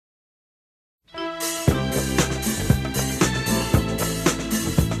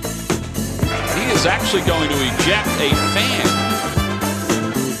is actually going to eject a fan.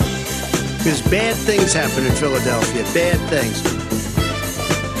 Because bad things happen in Philadelphia. Bad things. The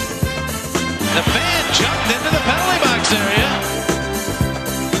fan jumped into the penalty box area.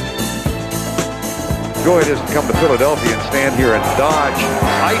 Joy doesn't come to Philadelphia and stand here and dodge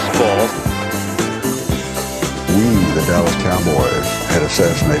ice balls. We, the Dallas Cowboys, had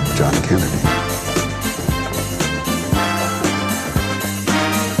assassinated John Kennedy.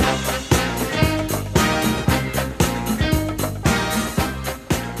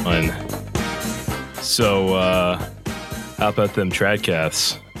 So, how about them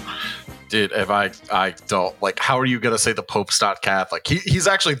tradcaths? Dude, if I don't, like, how are you going to say the Pope's not Catholic? He's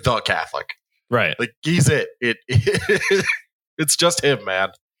actually the Catholic. Right. Like, he's it. It's just him, man.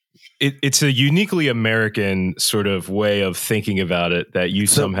 It's a uniquely American sort of way of thinking about it that you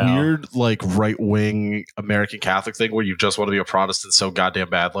somehow... weird, like, right-wing American Catholic thing where you just want to be a Protestant so goddamn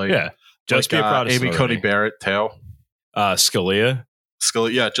badly. Yeah. Just like, be a Protestant. Amy Coney Barrett, Tao. Scalia.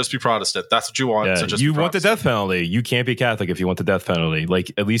 Yeah, just be Protestant. That's what you want. Yeah, so just you want the death penalty. You can't be Catholic if you want the death penalty.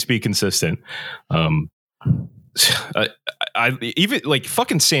 Like, at least be consistent. I even like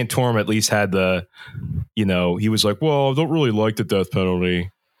fucking Santorum at least had the, he was like, well, I don't really like the death penalty.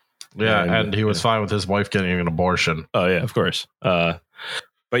 Yeah, and he was fine with his wife getting an abortion. Oh yeah, of course. But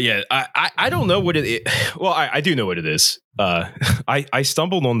yeah, I don't know what it is. Well, I do know what it is. I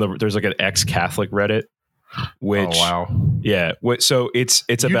stumbled on there's like an ex-Catholic Reddit. Which, oh wow, yeah. So it's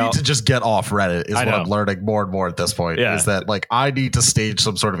you about need to just get off Reddit is what I'm learning more and more at this point. Yeah. Is that like I need to stage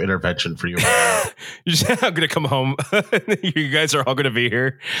some sort of intervention for you? I'm gonna come home. You guys are all gonna be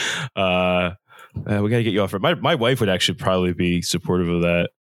here. We gotta get you off. My wife would actually probably be supportive of that.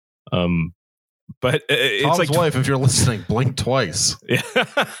 But it's Tom's like wife, if you're listening, blink twice. Yeah.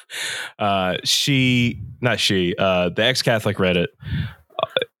 The ex-Catholic Reddit.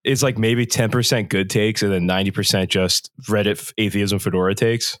 Is like maybe 10% good takes and then 90% just Reddit atheism fedora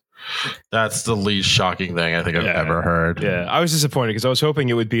takes. That's the least shocking thing I think I've ever heard. Yeah, I was disappointed because I was hoping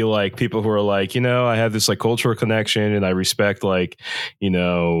it would be like people who are like, I have this like cultural connection and I respect like,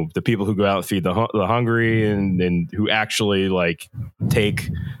 the people who go out and feed the hungry and who actually like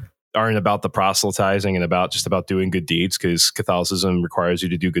aren't about the proselytizing and about doing good deeds because Catholicism requires you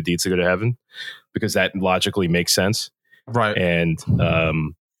to do good deeds to go to heaven because that logically makes sense. Right. And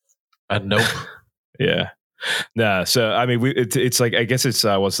nope. Yeah. Nah. So I mean, it's like I guess it's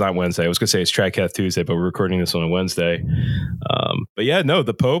it's not Wednesday. I was gonna say it's Tradcath Tuesday, but we're recording this on a Wednesday. But yeah, no,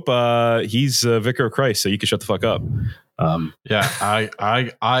 the Pope, he's Vicar of Christ, so you can shut the fuck up. Yeah,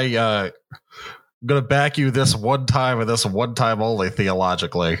 I'm gonna back you this one time and this one time only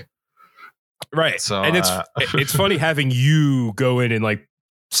theologically. Right. So and it's funny having you go in and like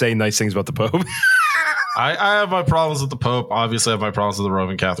say nice things about the Pope. I have my problems with the Pope. Obviously, I have my problems with the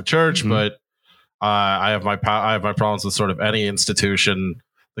Roman Catholic Church, but I have my problems with sort of any institution.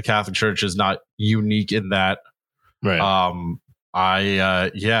 The Catholic Church is not unique in that. Right.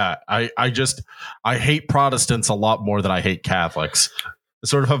 I hate Protestants a lot more than I hate Catholics. I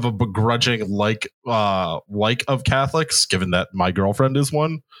sort of have a begrudging like of Catholics, given that my girlfriend is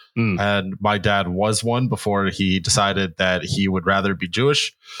one and my dad was one before he decided that he would rather be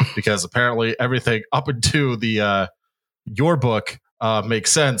Jewish, because apparently everything up into the your book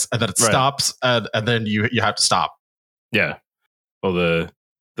makes sense, and then it stops, and then you have to stop. Yeah. Well,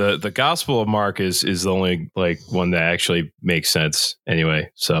 the Gospel of Mark is the only like one that actually makes sense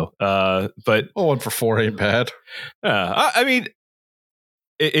anyway. So, but 1 for 4 ain't bad. I mean.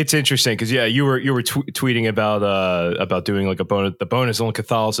 It's interesting because you were tweeting about doing like the bonus on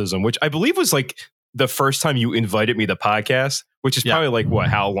Catholicism, which I believe was like the first time you invited me to podcast, which is probably like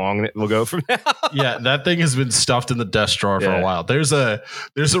how long it will go from now. Yeah, that thing has been stuffed in the desk drawer for a while. There's a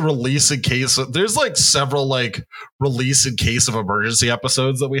release in case there's like several like release in case of emergency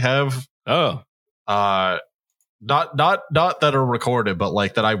episodes that we have. Oh, not that are recorded, but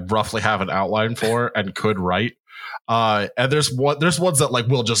like that I roughly have an outline for and could write. And there's ones that like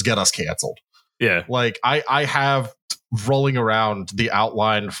will just get us canceled. Yeah, like I have rolling around the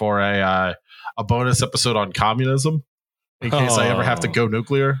outline for a bonus episode on communism in case I ever have to go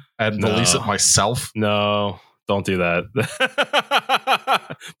nuclear and release it myself. No, don't do that.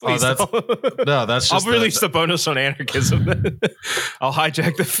 Please that's just I'll release the bonus on anarchism. I'll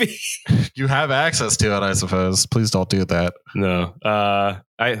hijack the feed. You have access to it, I suppose. Please don't do that. No, no.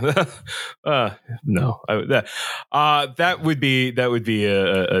 That would be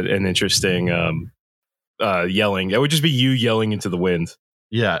an interesting yelling. That would just be you yelling into the wind.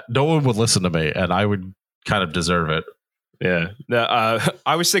 Yeah, no one would listen to me, and I would kind of deserve it. Yeah.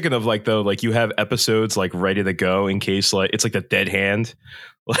 I was thinking of like, though, like you have episodes like ready to go in case like it's like the dead hand.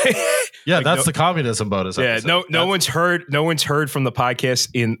 Like, Yeah, like that's the communism bonus. Yeah, episode. no one's heard from the podcast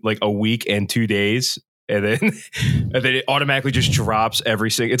in like a week and 2 days, and then it automatically just drops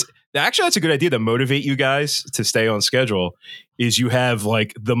every single. It's actually that's a good idea to motivate you guys to stay on schedule. Is you have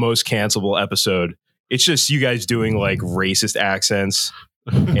like the most cancelable episode. It's just you guys doing like racist accents.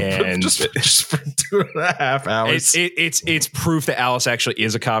 And just for 2.5 hours. It's proof that Alice actually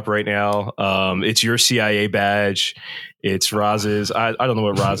is a cop right now. It's your CIA badge. It's Roz's. I don't know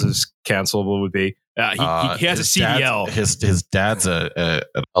what Roz's cancelable would be. He has a CDL. His dad's a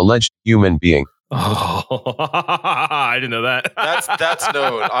alleged human being. Oh, I didn't know that. That's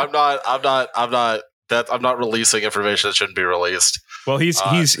known. I'm not releasing information that shouldn't be released. Well, he's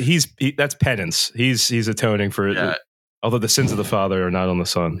that's penance. He's atoning for it. Yeah. Although the sins of the father are not on the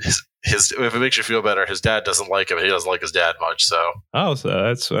son. His if it makes you feel better, his dad doesn't like him. He doesn't like his dad much. So so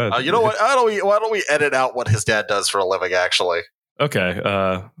that's you know what? Why don't we edit out what his dad does for a living? Actually, okay.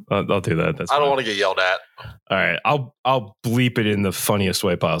 I'll do that. I don't want to get yelled at. All right, I'll bleep it in the funniest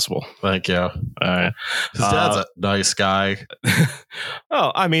way possible. Thank you. All right, his dad's a nice guy.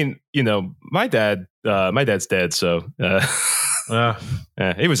 Oh, I mean, my dad's dead, so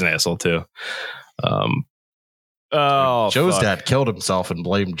he was an asshole too. Joe's dad killed himself and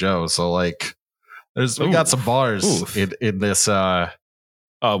blamed Joe. So like, we got some bars in this. My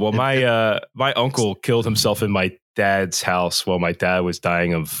uncle killed himself in my dad's house while my dad was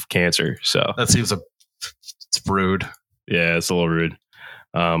dying of cancer. So that seems it's rude. Yeah, it's a little rude.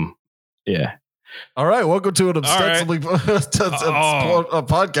 Yeah. All right, welcome to an ostensibly a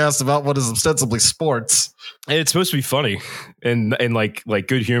podcast about what is ostensibly sports. It's supposed to be funny and like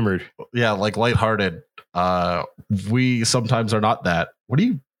good humored. Yeah, like lighthearted. We sometimes are not that.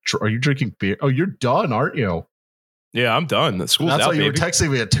 Are you drinking beer? Oh, you're done, aren't you? Yeah, I'm done. The school's That's out, why you baby. were texting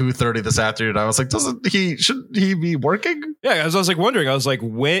me at 2:30 this afternoon. I was like, shouldn't he be working? Yeah, I was like wondering. I was like,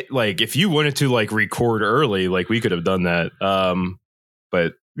 if you wanted to like record early, like we could have done that.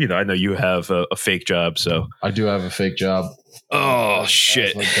 But I know you have a fake job, so I do have a fake job. Oh shit!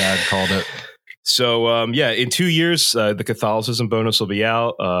 As my dad called it. So in 2 years, the Catholicism bonus will be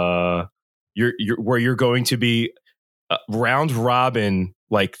out. You're going to be round robin,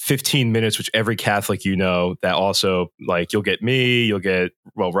 like 15 minutes, which every Catholic that also like you'll get me, you'll get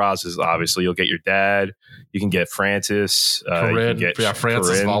Roz is obviously you'll get your dad, you can get Francis,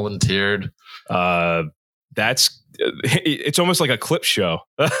 Francis volunteered. It's almost like a clip show.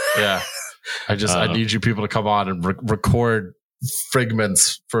 Yeah, I need you people to come on and record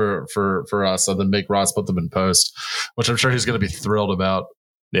fragments for us, and then make Ross put them in post, which I'm sure he's going to be thrilled about.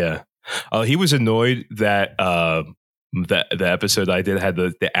 Yeah. He was annoyed that the episode I did had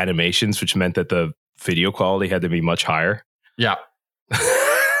the animations, which meant that the video quality had to be much higher. Yeah.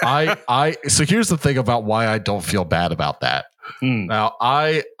 So here's the thing about why I don't feel bad about that. Now,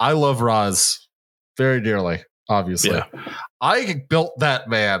 I love Roz very dearly, obviously. Yeah. I built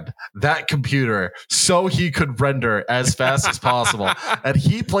that computer, so he could render as fast as possible. And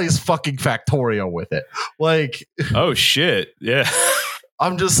he plays fucking Factorio with it. Like, oh shit. Yeah.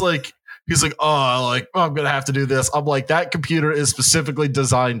 I'm just like, he's like, I'm going to have to do this. I'm like, that computer is specifically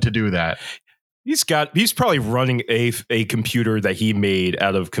designed to do that. He's probably running a computer that he made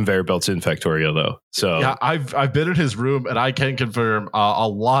out of conveyor belts in Factorio, though. So yeah, I've been in his room and I can confirm a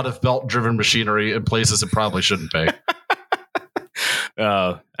lot of belt driven machinery in places it probably shouldn't be.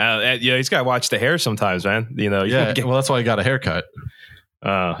 He's got to watch the hair sometimes, man. Well, that's why he got a haircut.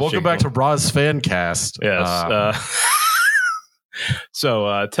 Welcome back to Roz Fancast. Yes. So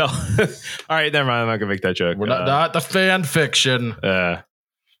all right, never mind. I'm not gonna make that joke. We're not the fan fiction. So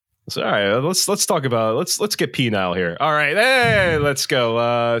all right, let's talk about let's get penile here. All right, hey, let's go.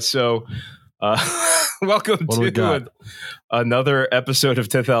 Welcome to another episode of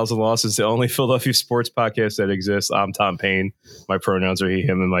 10,000 Losses, the only Philadelphia sports podcast that exists. I'm Tom Payne. My pronouns are he,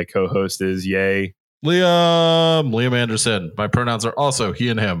 him, and my co-host is Liam Anderson. My pronouns are also he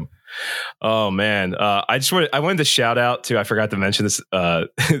and him. Oh man, I wanted to shout out to, I forgot to mention this.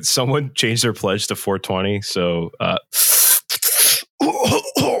 Someone changed their pledge to 420. So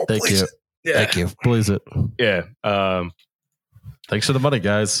thank you. Yeah. Thank you. Please it. Yeah. Thanks for the money,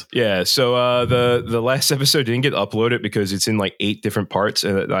 guys. Yeah. So the last episode didn't get uploaded because it's in like 8 different parts,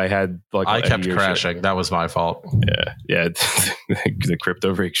 and I kept crashing. Shit. That was my fault. Yeah. The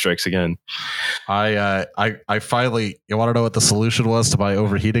crypto break strikes again. I finally. You want to know what the solution was to my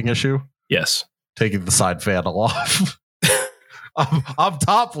overheating issue? Yes. Taking the side fan off. I'm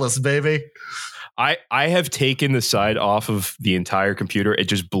topless, baby. I have taken the side off of the entire computer. It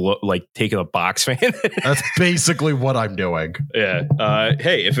just taking a box fan. That's basically what I'm doing. Yeah.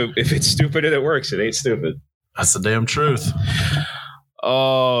 Hey, if it's stupid and it works, it ain't stupid. That's the damn truth.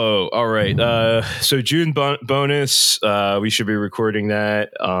 Oh, all right. So June bonus, we should be recording that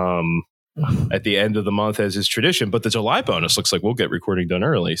at the end of the month as is tradition. But the July bonus looks like we'll get recording done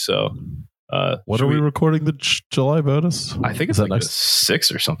early. So what are we recording the July bonus? I think it's like the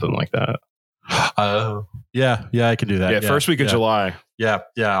 6th or something like that. Yeah, I can do that. Yeah, first week of July. Yeah,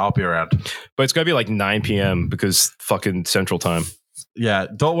 I'll be around. But it's got to be like 9 p.m. because fucking Central Time. Yeah,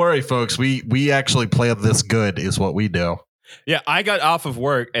 don't worry, folks. We actually play this good is what we do. Yeah, I got off of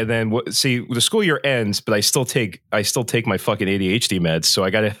work and then the school year ends, but I still take my fucking ADHD meds, so I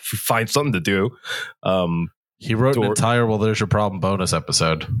got to find something to do. He wrote an entire "Well, There's Your Problem" bonus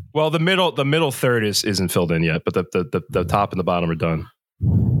episode. Well, the middle third isn't filled in yet, but the top and the bottom are done.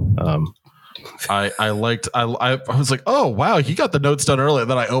 I was like, oh wow, he got the notes done early,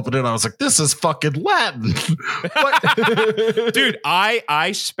 and then I opened it and I was like, this is fucking Latin. Dude,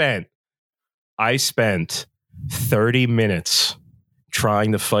 I spent 30 minutes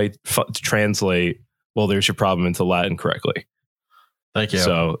trying to translate "Well, There's Your Problem" into Latin correctly. Thank you.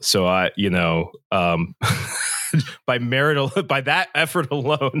 So I, by that effort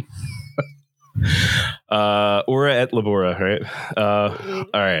alone, ora et labora, right?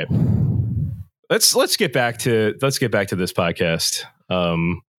 All right. Let's get back to this podcast.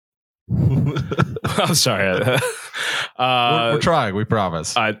 I'm sorry. We're trying. We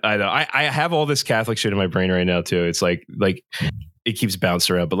promise. I know. I have all this Catholic shit in my brain right now too. It's like it keeps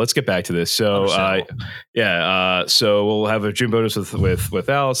bouncing around. But let's get back to this. So so we'll have a June bonus with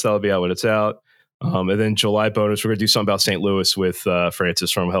Alice. That'll be out when it's out. And then July bonus, we're gonna do something about St. Louis with Francis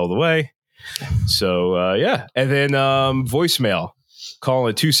from Hell of the Way. So and then voicemail. Call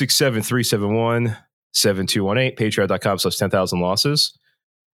in 267-371-7218, patreon.com/10,000losses.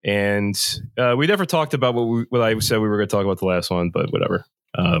 And we never talked about what I said we were going to talk about the last one, but whatever.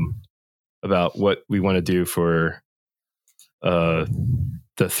 About what we want to do for the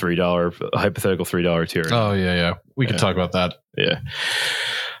hypothetical $3 tier. Oh, yeah. We can talk about that. Yeah.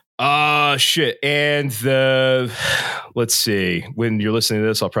 Shit. And let's see. When you're listening to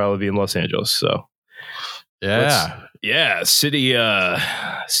this, I'll probably be in Los Angeles. So, yeah. Yeah, City of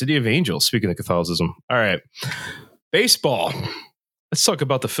Angels. Speaking of Catholicism. All right. Baseball. Let's talk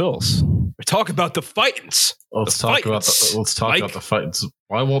about the Phils. We're talking about the Fightins. Let's talk about the Fightins.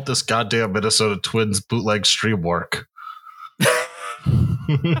 Why won't this goddamn Minnesota Twins bootleg stream work?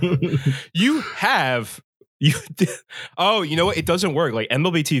 You know what? It doesn't work. Like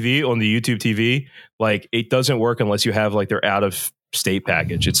MLB TV on the YouTube TV, like it doesn't work unless you have like their out of state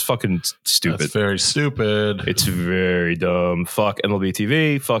package. It's fucking stupid. That's very stupid. It's very dumb. Fuck MLB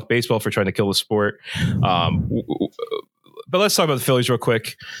TV. Fuck baseball for trying to kill the sport. But let's talk about the Phillies real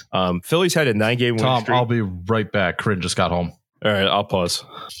quick. Phillies had a 9-game win streak. I'll be right back. Corinne just got home. All right, I'll pause.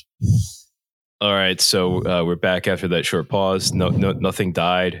 All right, so we're back after that short pause. No, nothing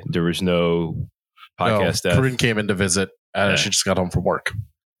died. There was no podcast death. Corinne came in to visit. She just got home from work.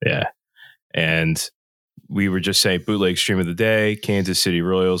 Yeah, and we were just saying bootleg stream of the day: Kansas City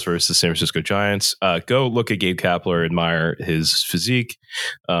Royals versus San Francisco Giants. Go look at Gabe Kapler, admire his physique.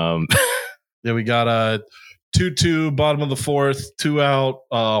 Yeah, we got a 2-2, bottom of the fourth, 2 out,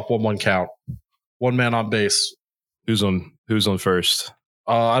 1-1 count, 1 man on base. Who's on first?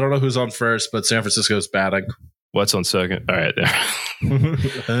 I don't know who's on first, but San Francisco's batting. What's on second? All right, there.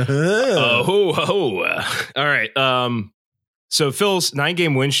 All right. So Phil's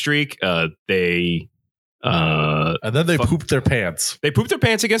 9-game win streak. And then they pooped their pants. They pooped their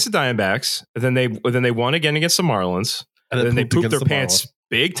pants against the Diamondbacks. And then they won again against the Marlins. And then they pooped their pants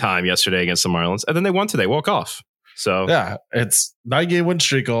big time yesterday against the Marlins. And then they won today. Walk off. So yeah, it's 9-game win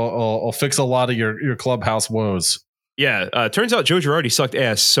streak. I'll fix a lot of your clubhouse woes. Yeah. Turns out Joe Girardi sucked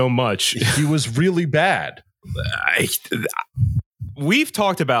ass so much. He was really bad. We've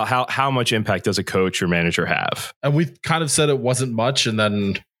talked about how much impact does a coach or manager have, and we kind of said it wasn't much,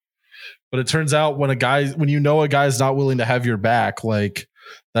 but it turns out when a guy's not willing to have your back, like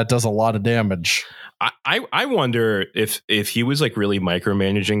that does a lot of damage. I wonder if he was like really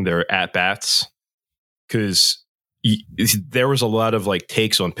micromanaging their at bats, because there was a lot of like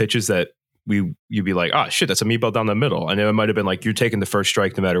takes on pitches that you'd be like, oh shit, that's a meatball down the middle. And it might have been like, you're taking the first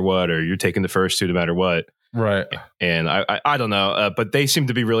strike no matter what, or you're taking the first 2 no matter what. Right. And I don't know, but they seem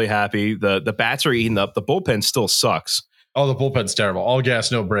to be really happy. The bats are eating up. The bullpen still sucks. Oh, the bullpen's terrible. All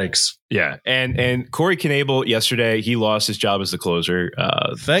gas, no brakes. Yeah. And Corey Knebel yesterday, he lost his job as the closer.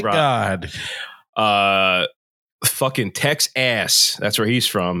 Thank God. fucking Texas. That's where he's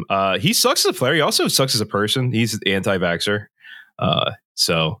from. He sucks as a player. He also sucks as a person. He's anti-vaxxer.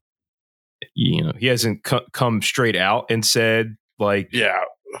 So, he hasn't come straight out and said like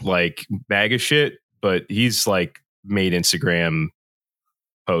MAGA shit, but he's like made Instagram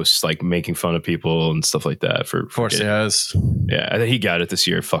posts like making fun of people and stuff like that. Of course he has. Yeah, I think he got it this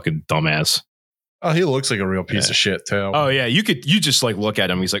year. Fucking dumbass. Oh, he looks like a real piece of shit too. Oh yeah, you just like look at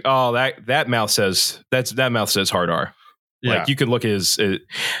him. He's like, oh, that mouth says hard R. Yeah. Like you could look at his.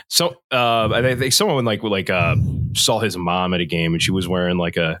 I think someone saw his mom at a game and she was wearing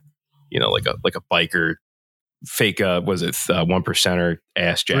like a biker fake. Was it 1%er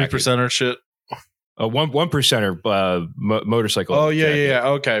ass jacket? 3%er shit. A 1%er motorcycle. Oh yeah, jacket. yeah.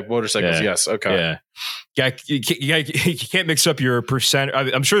 Okay, motorcycles. Yeah. Yes. Okay. Yeah. You can't mix up your percent.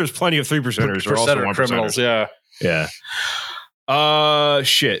 I'm sure there's plenty of 3%ers or also 1%ers. Criminals. Yeah. Yeah.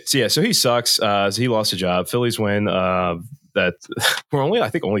 Shit. So, yeah. So he sucks. So he lost a job. Phillies win. That we're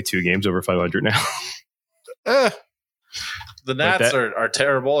only 2 games over 500 now. The Nats are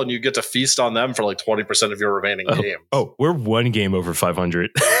terrible, and you get to feast on them for like 20% of your remaining games. Oh, we're 1 game over 500.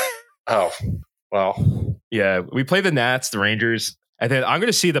 Oh, well. Yeah, we play the Nats, the Rangers, and then I'm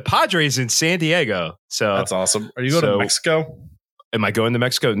going to see the Padres in San Diego. So that's awesome. Are you going to Mexico? Am I going to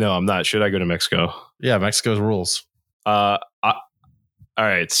Mexico? No, I'm not. Should I go to Mexico? Yeah, Mexico's rules. All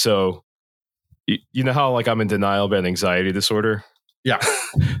right. So you know how like I'm in denial about anxiety disorder? Yeah.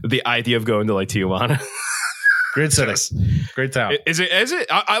 The idea of going to like Tijuana. Great city. Great town. Is it?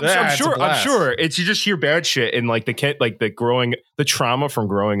 I'm sure. It's you just hear bad shit and like the trauma from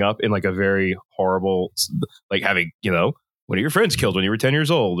growing up in like a very horrible, like having, one of your friends killed when you were 10 years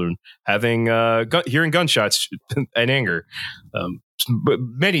old and having hearing gunshots and anger but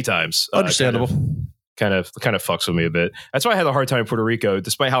many times. Understandable. Kind of fucks with me a bit. That's why I had a hard time in Puerto Rico,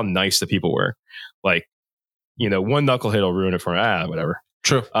 despite how nice the people were. Like, one knucklehead will ruin it for me. Whatever.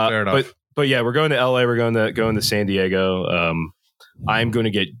 True. Fair enough. But yeah, we're going to LA. We're going to San Diego. I'm going to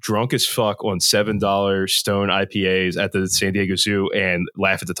get drunk as fuck on $7 Stone IPAs at the San Diego Zoo and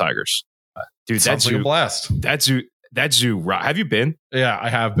laugh at the tigers. Dude, sounds like a blast. That zoo. Have you been? Yeah, I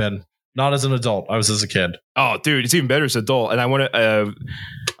have been. Not as an adult. I was as a kid. Oh, dude, it's even better as an adult. And I want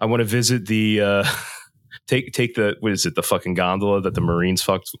to visit the take the what is it? The fucking gondola that the Marines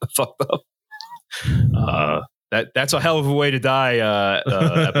fucked up. That's a hell of a way to die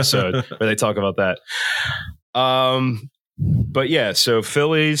episode where they talk about that. But yeah, so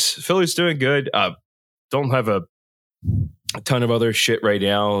Philly's doing good. Don't have a ton of other shit right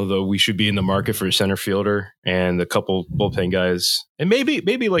now, although we should be in the market for a center fielder and a couple bullpen guys, and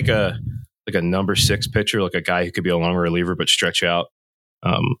maybe like a number 6 pitcher, like a guy who could be a long reliever but stretch out.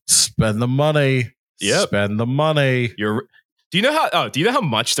 Spend the money. Yep. Spend the money. Do you know how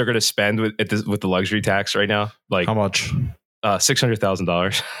much they're going to spend with the luxury tax right now? Like how much?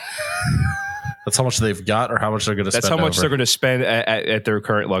 $600,000. That's how much they've got, or how much they're going to spend. That's how much they're going to spend at their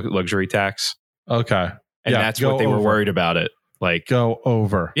current luxury tax. Okay, and that's what they were worried about it. Like go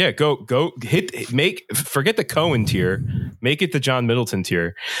over. Yeah, go forget the Cohen tier, make it the John Middleton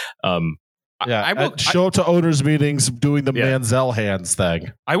tier. I will show up to owners meetings doing the Manziel hands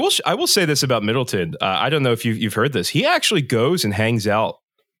thing. I will say this about Middleton. I don't know if you've heard this. He actually goes and hangs out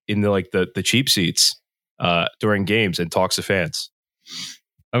in the cheap seats during games and talks to fans.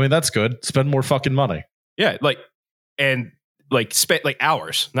 I mean, that's good. Spend more fucking money. Yeah, spend like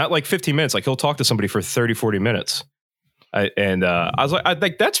hours, not like 15 minutes. Like he'll talk to somebody for 30, 40 minutes. I was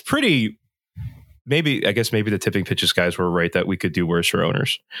like, that's pretty. Maybe the tipping pitches guys were right that we could do worse for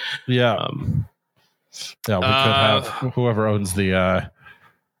owners. Yeah. We could have whoever owns the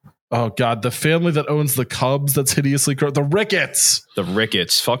the family that owns the Cubs that's hideously gross. The Ricketts.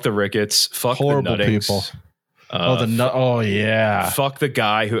 Fuck the Ricketts. Fuck horrible the Nuttings. People. Yeah. Fuck the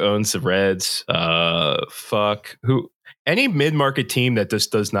guy who owns the Reds. Fuck any mid-market team that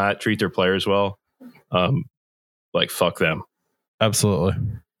just does not treat their players well. Fuck them. Absolutely.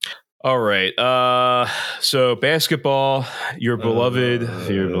 All right. So basketball, your beloved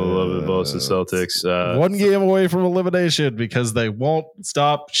Boston Celtics. 1 game away from elimination because they won't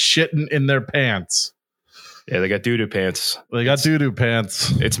stop shitting in their pants. Yeah, they got doo-doo pants.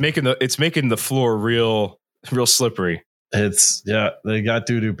 It's making the floor real slippery. They got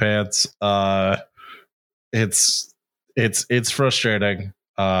doo-doo pants. It's frustrating.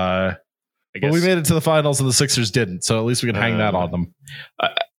 But we made it to the finals and the Sixers didn't, so at least we can hang that on them.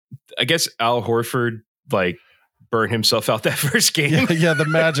 I guess Al Horford burned himself out that first game. Yeah, the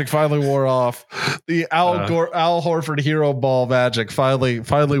magic finally wore off. The Al Horford hero ball magic finally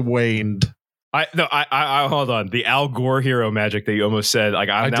waned. I hold on. The Al Gore hero magic that you almost said. Like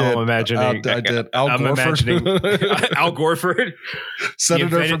I'm imagining. I did. I'm imagining Al Goreford,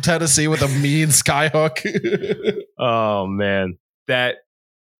 senator from Tennessee with a mean skyhook. Oh man, that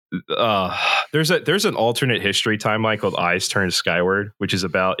there's an alternate history timeline called Eyes Turn Skyward, which is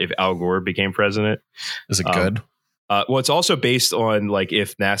about if Al Gore became president. Is it good? Well, it's also based on like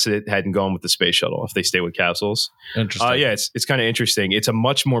if NASA hadn't gone with the space shuttle, if they stay with capsules. Interesting. Yeah, it's kind of interesting. It's a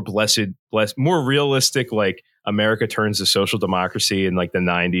much more blessed, more realistic, like America turns to social democracy in like the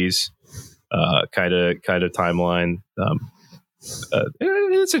 90s kind of timeline.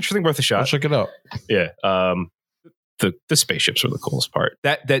 It's interesting, worth a shot. I'll check it out. Yeah. The spaceships were the coolest part.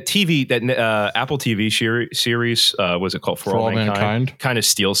 That TV, that Apple TV series, was it called For All Mankind? Kind of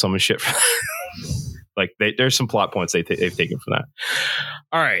steals some of shit from like there's some plot points they've taken from that.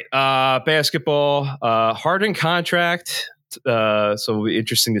 All right, basketball, Harden contract. So it'll be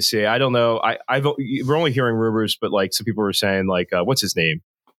interesting to see. I don't know. We're only hearing rumors, but like some people were saying like, what's his name?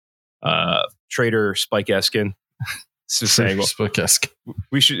 Trader Spike Eskin. Just saying,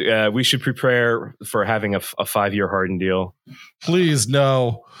 we should prepare for having a 5-year Harden deal. Please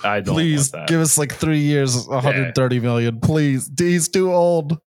no. I don't. Please give us like 3 years, 130 million. Please, he's too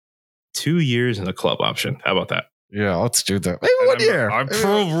old. 2 years and a club option. How about that? Yeah, let's do that. Maybe 1 year.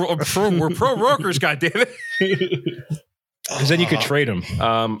 We're pro workers, goddammit. Because then you could trade him.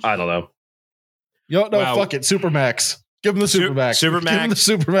 I don't know. Fuck it. Supermax. Give him the Supermax. Supermax. Give him the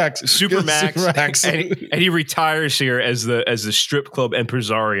Supermax. Supermax. And he retires here as the strip club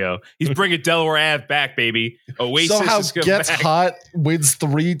impresario. He's bringing Delaware Ave back, baby. Oasis somehow gets back. hot, wins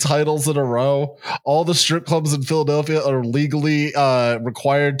 3 titles in a row. All the strip clubs in Philadelphia are legally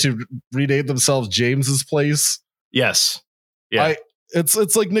required to rename themselves James's Place. Yes. Yeah.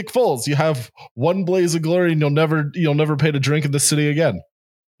 It's like Nick Foles. You have one blaze of glory, and you'll never pay to drink in the city again.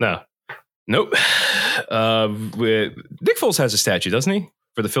 No. Nope. Nick Foles has a statue, doesn't he,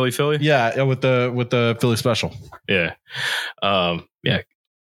 for the Philly? Yeah, with the Philly special. Yeah, yeah.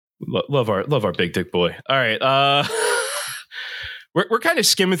 Love our big dick boy. All right, we're kind of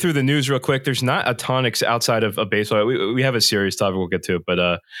skimming through the news real quick. There's not a ton outside of baseball. We have a serious topic we'll get to,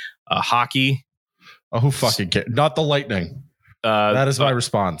 but hockey. Oh, who fucking cares? Not the Lightning. That is my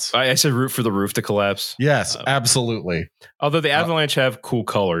response. I said root for the roof to collapse. Yes, absolutely. Although the Avalanche have cool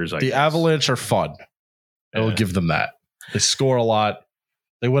colors. The Avalanche are fun. I will give them that. They score a lot.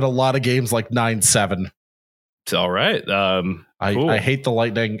 They win a lot of games like 9-7. It's all right. Cool. I hate the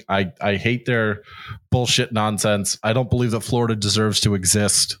Lightning. I hate their bullshit nonsense. I don't believe that Florida deserves to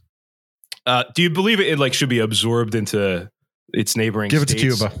exist. Do you believe it like should be absorbed into its neighboring states? Give it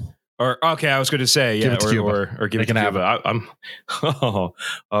to Cuba. Or okay, I was going to say give it to Cuba. Or give it to Cuba.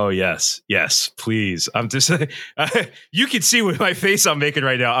 Yes, please. I'm just you can see with my face I'm making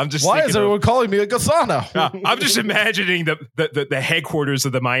right now. I'm just. Why is everyone calling me a Gasano? I'm just imagining the headquarters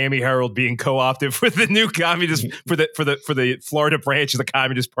of the Miami Herald being co-opted for the new communist for the Florida branch of the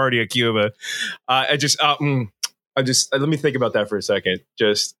Communist Party of Cuba. I just let me think about that for a second.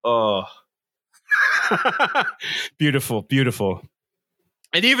 Just beautiful.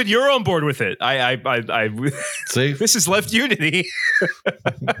 And even you're on board with it. I see. This is left unity.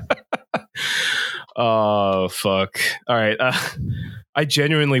 Oh fuck! All right. I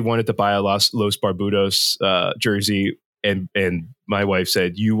genuinely wanted to buy a Los Barbudos jersey, and my wife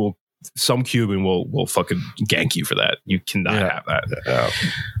said, "You will. Some Cuban will fucking gank you for that. You cannot have that."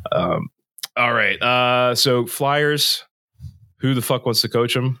 Yeah. All right. So Flyers. Who the fuck wants to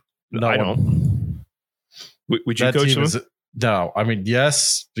coach them? No, I don't. Would you coach them? No, I mean,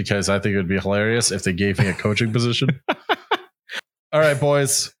 yes, because I think it would be hilarious if they gave me a coaching position. All right,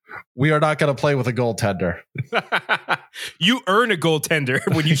 boys, we are not going to play with a goaltender. You earn a goaltender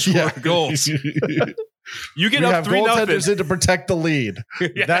when you score goals. You get up 3-0. Goaltenders in to protect the lead.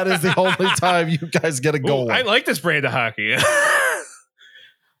 Yeah. That is the only time you guys get a goal. I like this brand of hockey.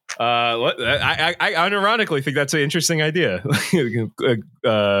 I unironically think that's an interesting idea.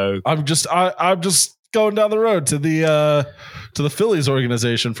 I'm just going down the road to the Phillies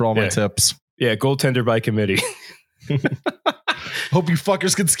organization for all my tips. Yeah, goaltender by committee. Hope you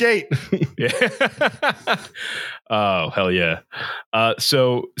fuckers can skate. Yeah. Oh, hell yeah.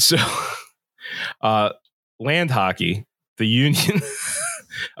 So land hockey, the Union.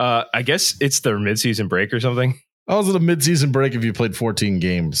 I guess it's their midseason break or something. I was at a midseason break if you played 14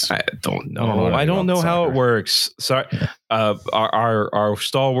 games. I don't know. I don't know how it works. Sorry. Our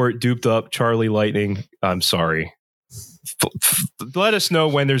stalwart duped up Charlie Lightning. I'm sorry. Let us know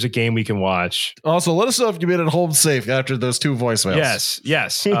when there's a game we can watch. Also, let us know if you made it home safe after those 2 voicemails.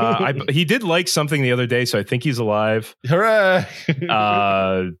 Yes. He did like something the other day, so I think he's alive. Hooray!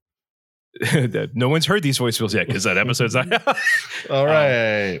 no one's heard these voicemails yet because that episode's not out. All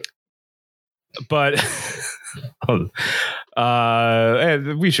right. But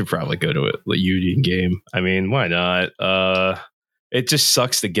we should probably go to a Union game. I mean, why not? It just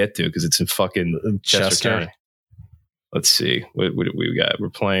sucks to get to because it's in fucking Chester County. Let's see. What do we got? We're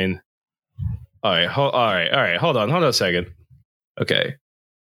playing. All right. Hold on a second. Okay.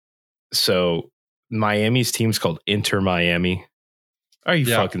 So Miami's team's called Inter Miami. Are you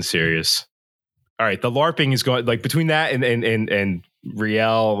fucking serious? All right. The LARPing is going like between that and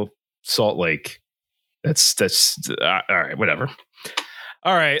Real Salt Lake. That's all right. Whatever.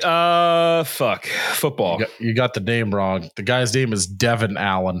 All right. Fuck football. You got the name wrong. The guy's name is Devin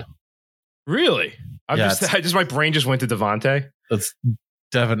Allen. Really? My brain just went to Devontae. That's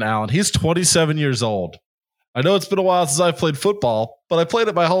Devin Allen. He's 27 years old. I know it's been a while since I've played football, but I played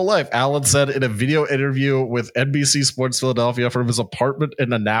it my whole life. Allen said in a video interview with NBC Sports Philadelphia from his apartment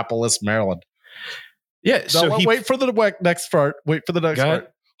in Annapolis, Maryland. Yeah. So wait for the next part. Wait for the next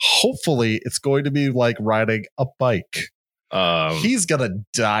part. Hopefully, it's going to be like riding a bike. He's gonna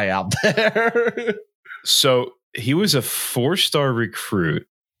die out there. So he was a 4-star recruit.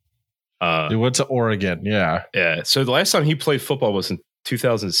 He went to Oregon. Yeah. So the last time he played football was in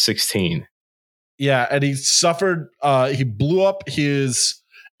 2016. Yeah, and he suffered. He blew up his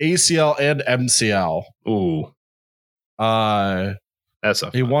ACL and MCL. Ooh. That's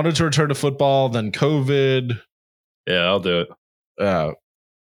he wanted to return to football, then COVID. Yeah, I'll do it.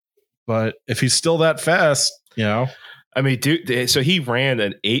 But if he's still that fast, I mean, dude. So he ran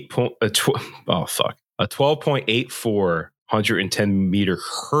an 12.84 110-meter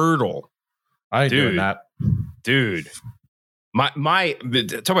hurdle. I ain't doing that, dude. My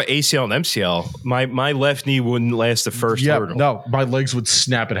talk about ACL and MCL. My left knee wouldn't last the first hurdle. No, my legs would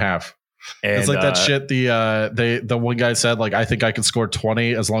snap in half. And, it's like that shit. The one guy said, like, I think I can score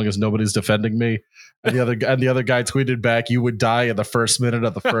 20 as long as nobody's defending me. And the other guy tweeted back, "You would die in the first minute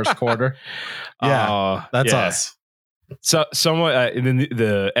of the first quarter." Yeah, that's us. So somewhat in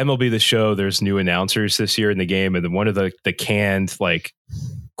the MLB The Show, there's new announcers this year in the game, and one of the canned like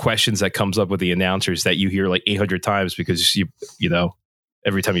questions that comes up with the announcers that you hear like 800 times because you know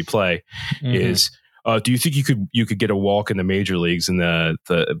every time you play is, do you think you could get a walk in the major leagues? And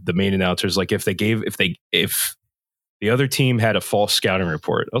the main announcers, like if the other team had a false scouting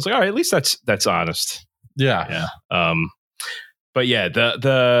report, I was like, all right, at least that's honest. Yeah. But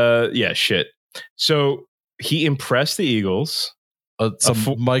yeah, shit. So he impressed the Eagles.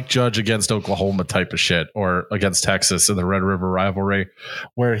 Some Mike Judge against Oklahoma type of shit, or against Texas in the Red River rivalry,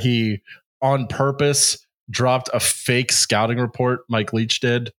 where he on purpose dropped a fake scouting report. Mike Leach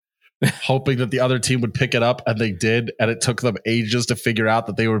did, hoping that the other team would pick it up, and they did, and it took them ages to figure out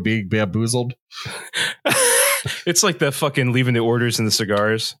that they were being bamboozled. It's like the fucking leaving the orders in the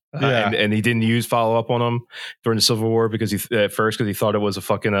cigars. And he didn't follow up on them during the Civil War because he thought it was a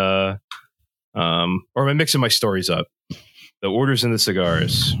fucking or am I mixing my stories up? The orders in the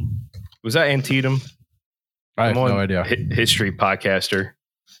cigars. Was that Antietam? I have no idea. History podcaster.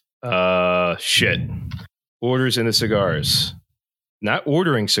 Shit. Orders in the cigars. Not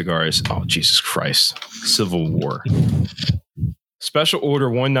ordering cigars. Oh, Jesus Christ. Civil War. Special Order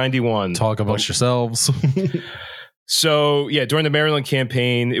 191. Talk about yourselves. So, yeah, during the Maryland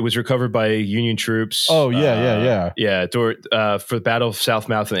campaign, it was recovered by Union troops. Oh, yeah. Yeah, for the Battle of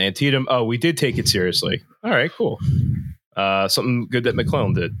Southmouth and Antietam. Oh, we did take it seriously. All right, cool. Something good that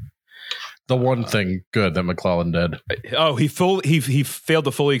McClellan did. The one thing good that McClellan did. Oh, he failed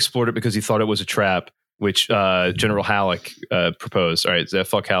to fully explore it because he thought it was a trap, which General Halleck proposed. All right,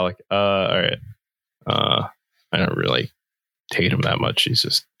 fuck Halleck. All right. I don't really hate him that much. He's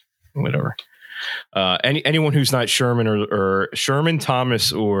just whatever. Anyone who's not Sherman or Sherman,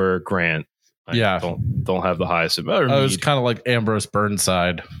 Thomas, or Grant, don't have the highest. It was kind of like Ambrose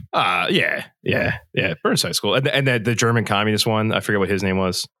Burnside. Yeah. Burnside's cool, and the German communist one, I forget what his name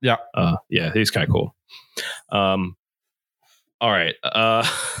was. Yeah, he's kind of cool. All right.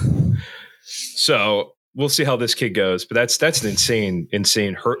 So we'll see how this kid goes, but that's an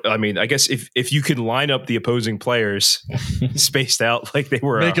insane hurt. I mean, I guess if you could line up the opposing players spaced out like they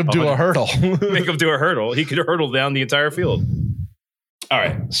were, make him do a hurdle, he could hurdle down the entire field. All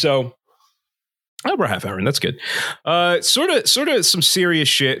right, so we're half hour, and that's good. Sort of some serious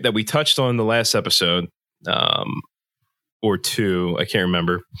shit that we touched on in the last episode, or two. I can't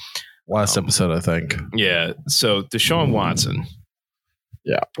remember. Last episode, I think. Yeah. So Deshaun Watson.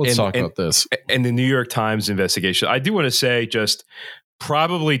 Yeah, let's talk about this. And the New York Times investigation. I do want to say, just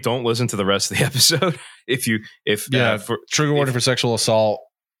probably don't listen to the rest of the episode. Trigger warning for sexual assault.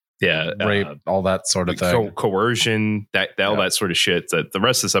 rape, all that sort of thing. Coercion, all that sort of shit. That the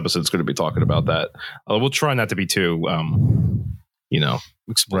rest of this episode is going to be talking about that. We'll try not to be too,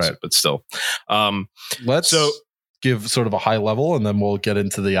 explicit, but still. Let's give sort of a high level, and then we'll get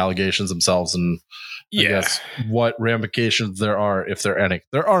into the allegations themselves and I guess what ramifications there are, if there are any.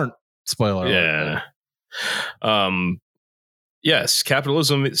 There aren't. Spoiler alert. Yes,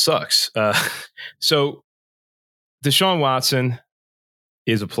 capitalism, it sucks. So Deshaun Watson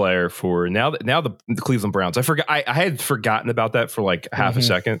is a player for now the Cleveland Browns. I forgot. I had forgotten about that for like half a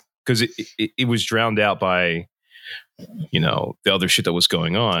second because it was drowned out by the other shit that was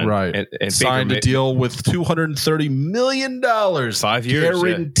going on. Right. And signed a deal with $230 million, 5 years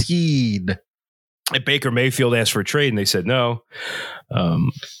guaranteed. Yeah. And Baker Mayfield asked for a trade, and they said no.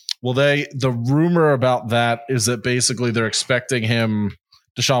 Well, the rumor about that is that basically they're expecting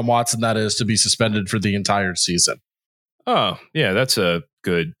Deshaun Watson, that is, to be suspended for the entire season. Oh, yeah, that's a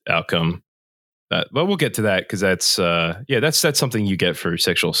good outcome. But we'll get to that because that's something you get for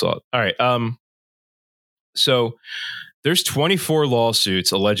sexual assault. All right. So there's 24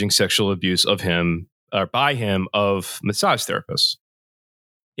 lawsuits alleging sexual abuse of him or by him of massage therapists,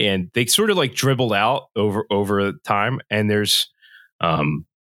 and they sort of like dribbled out over time. And there's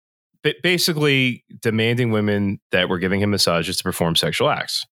basically demanding women that were giving him massages to perform sexual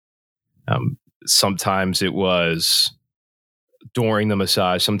acts. Sometimes it was during the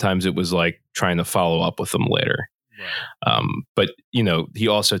massage. Sometimes it was like trying to follow up with them later. Right. But he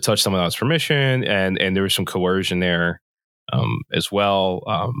also touched someone without permission, and there was some coercion there as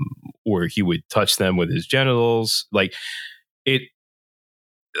well, where he would touch them with his genitals. Like it.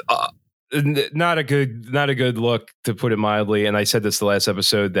 Not a good look, to put it mildly. And I said this the last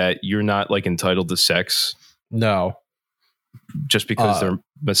episode that you're not like entitled to sex. No, just because they're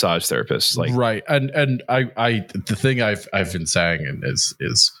massage therapists, like right. And I the thing I've been saying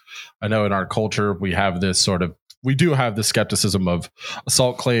is I know in our culture we do have this skepticism of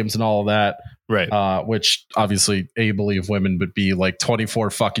assault claims and all of that, right? Which obviously believe women, but be like 24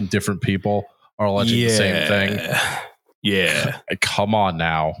 fucking different people are alleging the same thing. Yeah. Come on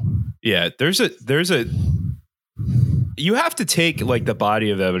now. Yeah. There's a, you have to take like the body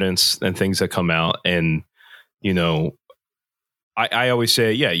of evidence and things that come out. And, I always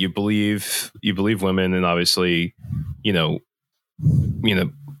say, yeah, you believe women, and obviously, I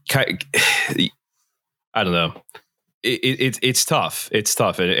don't know. It's tough. It's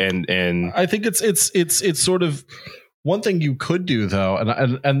tough. And I think it's sort of one thing you could do though.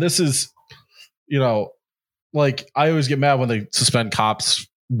 And this is, like I always get mad when they suspend cops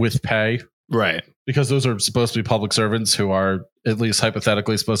with pay. Right. Because those are supposed to be public servants who are at least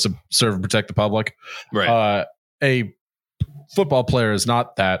hypothetically supposed to serve and protect the public. Right. A football player is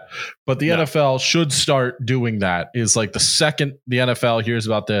not that, but the NFL should start doing that. Is like the second the NFL hears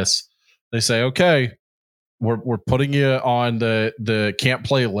about this, they say, okay, we're putting you on the can't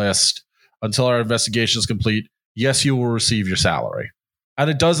play list until our investigation is complete. Yes, you will receive your salary. And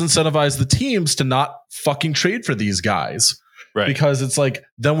it does incentivize the teams to not fucking trade for these guys. Right. Because it's like,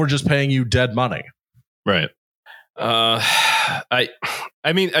 then we're just paying you dead money. Right. I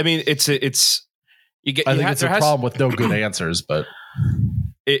mean, it's you get. I think it's a problem with no good answers, but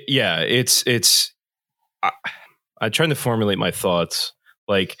it's. I'm trying to formulate my thoughts.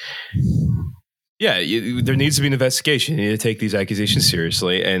 Like, yeah, there needs to be an investigation. You need to take these accusations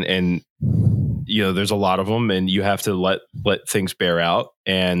seriously, and there's a lot of them, and you have to let things bear out.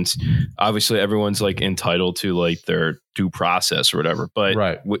 And obviously, everyone's like entitled to like their due process or whatever.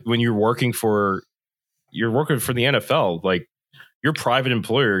 But when you're working for the NFL, like your private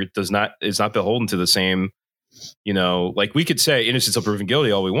employer is not beholden to the same. Like we could say innocence until proven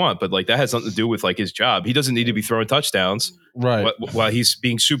guilty all we want, but like that has nothing to do with like his job. He doesn't need to be throwing touchdowns, right? While he's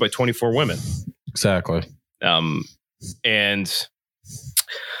being sued by 24 women. Exactly.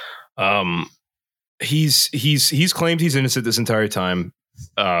 He's claimed he's innocent this entire time.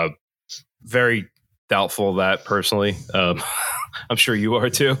 Very doubtful of that personally. I'm sure you are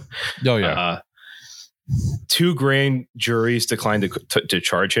too. Oh yeah. 2 grand juries declined to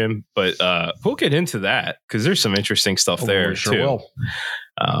charge him, but we'll get into that because there's some interesting stuff there sure too. Will.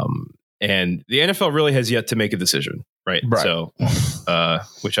 And the NFL really has yet to make a decision, right? So,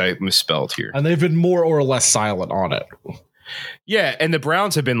 which I misspelled here, and they've been more or less silent on it. Yeah, and the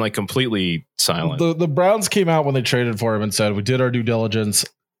Browns have been like completely silent. The Browns came out when they traded for him and said, we did our due diligence.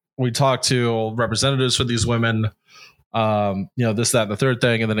 We talked to representatives for these women, this, that, and the third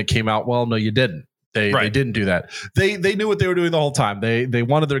thing. And then it came out, well, no, you didn't. They didn't do that. They knew what they were doing the whole time. They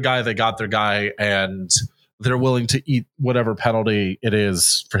wanted their guy. They got their guy, and they're willing to eat whatever penalty it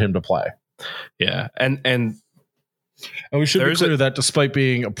is for him to play. Yeah. And And we should be clear that despite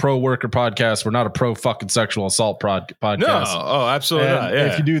being a pro-worker podcast, we're not a pro-fucking sexual assault podcast. No, absolutely not.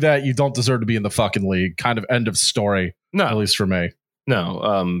 Yeah. If you do that, you don't deserve to be in the fucking league. Kind of end of story. No. At least for me.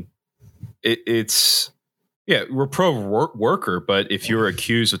 No. It's... Yeah, we're pro-worker, but if you're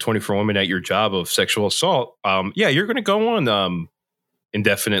accused of 24 women at your job of sexual assault, you're going to go on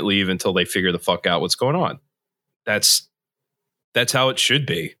indefinite leave until they figure the fuck out what's going on. That's how it should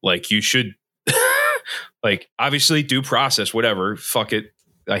be. Like, you should... like, obviously, due process, whatever. Fuck it.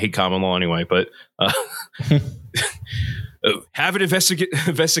 I hate common law anyway, but have an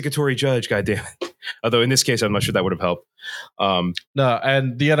investigatory judge, goddamn it. Although in this case, I'm not sure that would have helped. No,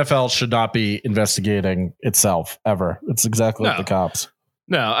 and the NFL should not be investigating itself ever. It's exactly like the cops.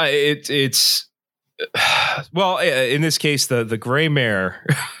 No, it's well, in this case, the gray mare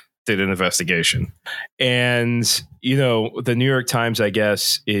did an investigation, and the New York Times, I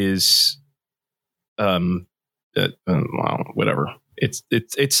guess, is well, whatever.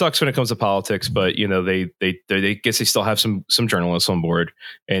 It sucks when it comes to politics, but they guess they still have some journalists on board,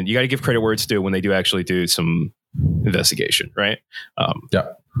 and you got to give credit where it's due when they do actually do some investigation, right? Yeah.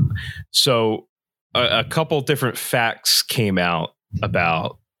 So a couple different facts came out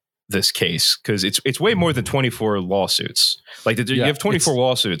about this case, because it's way more than 24 lawsuits. Like, you have 24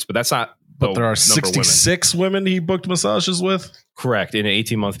 lawsuits, but that's not. But there are 66 women he booked massages with. Correct, in an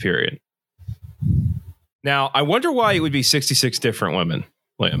 18-month period. Now, I wonder why it would be 66 different women,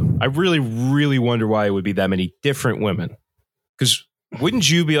 Liam. I really, really wonder why it would be that many different women. Because wouldn't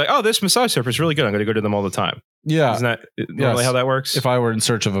you be like, oh, this massage therapist is really good, I'm going to go to them all the time? Yeah. Isn't that normally how that works? If I were in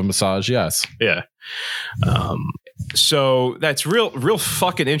search of a massage, yes. Yeah. So that's real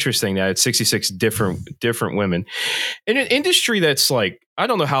fucking interesting that it's 66 different women. In an industry that's like, I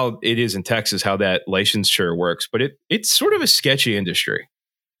don't know how it is in Texas, how that licensure works, but it's sort of a sketchy industry.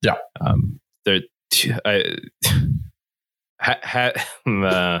 Yeah. They're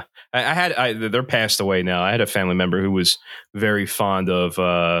passed away now. I had a family member who was very fond of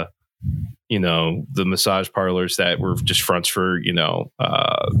the massage parlors that were just fronts for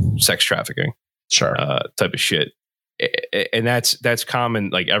sex trafficking, sure, type of shit. And that's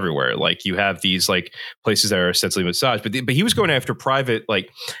common, like, everywhere. Like, you have these like places that are essentially massage, but he was going after private, like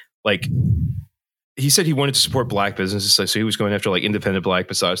he said he wanted to support black businesses, so he was going after like independent black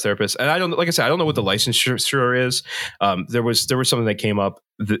massage therapists. And I don't know what the licensure is. There was something that came up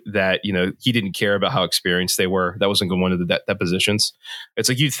that he didn't care about how experienced they were. That wasn't one of the depositions. It's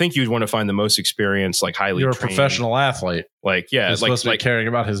like, you'd think you'd want to find the most experienced, like highly You're trained, a professional athlete. Like, yeah, you're supposed to be caring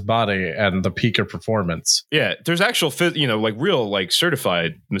about his body and the peak of performance. Yeah, there's actual like real like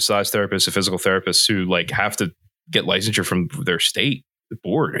certified massage therapists and physical therapists who like have to get licensure from their state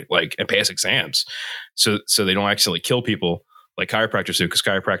board, like, and pass exams, so they don't actually kill people like chiropractors do, because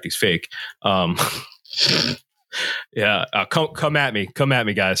chiropractic's fake. Yeah, come at me,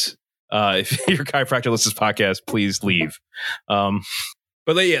 guys. If your chiropractor listens to this podcast, please leave.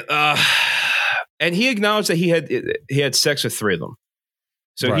 But yeah, and he acknowledged that he had sex with 3 of them,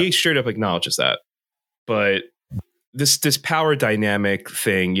 so he straight up acknowledges that. But this power dynamic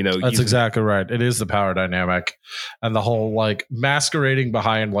thing, that's exactly right. It is the power dynamic, and the whole like masquerading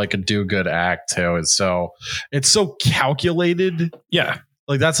behind like a do-good act too is it's so calculated. Yeah,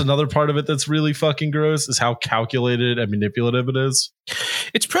 like that's another part of it that's really fucking gross, is how calculated and manipulative it is.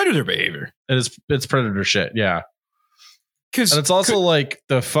 It's predator behavior. It's predator shit. Yeah, and it's also like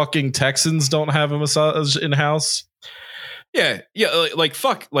the fucking Texans don't have a massage in house. Yeah, like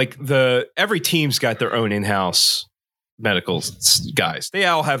fuck, like every team's got their own in-house medical guys. They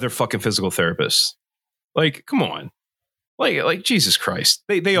all have their fucking physical therapists. Like, come on, like Jesus Christ,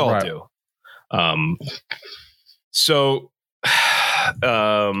 they all do. So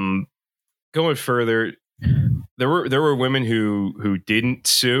going further, there were women who didn't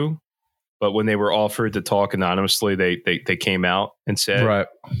sue, but when they were offered to talk anonymously, they came out and said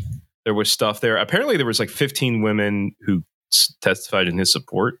there was stuff there. Apparently there was like 15 women who testified in his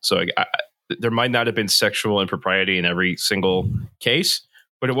support. So there might not have been sexual impropriety in every single case,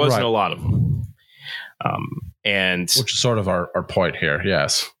 but it wasn't a lot of them. And which is sort of our point here.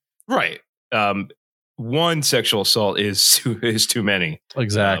 Yes. Right. One sexual assault is too many.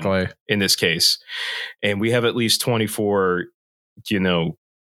 Exactly. In this case. And we have at least 24,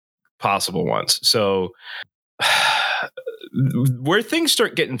 possible ones. So where things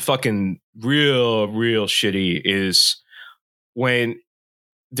start getting fucking real shitty is when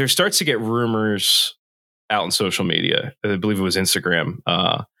there starts to get rumors out on social media. I believe it was Instagram.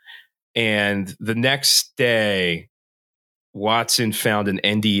 And the next day, Watson found an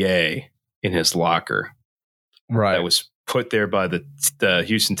NDA in his locker. Right. That was put there by the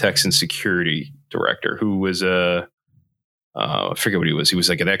Houston Texans security director, who was a I forget what he was. He was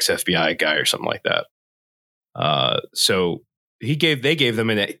like an ex-FBI guy or something like that. So they gave them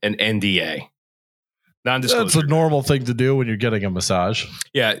an NDA. Non-disclosure. That's a normal thing to do when you're getting a massage.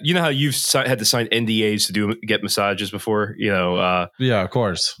 Yeah, you know how you've had to sign NDAs to get massages before, Yeah, of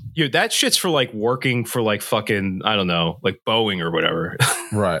course. That shit's for like working for like fucking, I don't know, like Boeing or whatever.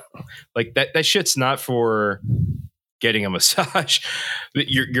 Right. Like that shit's not for getting a massage.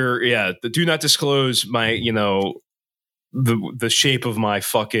 You're do not disclose my, the shape of my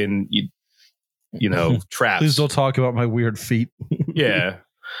fucking traps. Please don't talk about my weird feet. Yeah.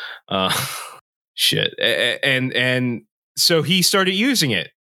 Shit. And so he started using it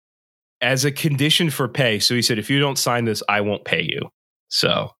as a condition for pay. So he said, if you don't sign this, I won't pay you.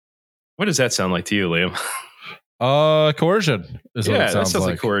 So what does that sound like to you, Liam? Coercion is what it sounds that sounds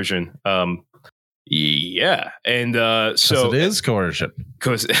like like coercion. Yeah. And so it is coercion.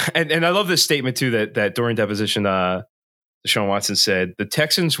 And I love this statement too, that during deposition, Deshaun Watson said, the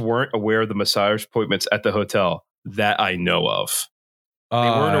Texans weren't aware of the massage appointments at the hotel that I know of. They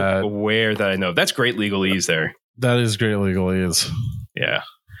weren't aware that I know. That's great legalese there. That is great legalese. Yeah.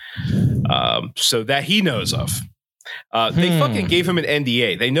 So that he knows of. They fucking gave him an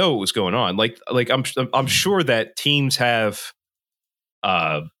NDA. They know what was going on. Like I'm sure that teams have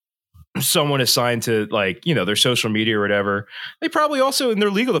someone assigned to their social media or whatever. They probably also in their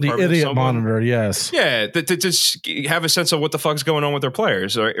legal department. The idiot monitor, yes. Yeah, to just have a sense of what the fuck's going on with their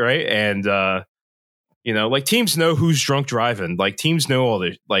players, right? And teams know who's drunk driving. Like teams know all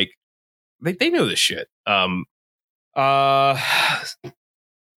this. Like they know this shit.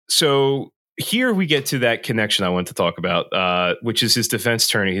 So here we get to that connection I want to talk about, which is his defense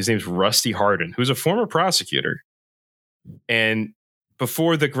attorney. His name's Rusty Hardin, who's a former prosecutor. And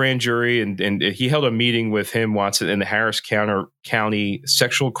before the grand jury, and he held a meeting with him, Watson, and the Harris County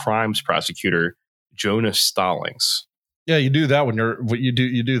sexual crimes prosecutor, Jonas Stallings. Yeah, you do that when you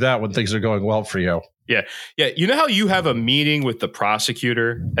do that when things are going well for you. Yeah. You know how you have a meeting with the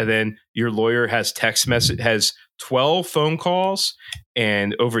prosecutor, and then your lawyer has 12 phone calls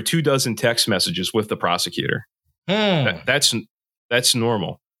and over 24 text messages with the prosecutor. That's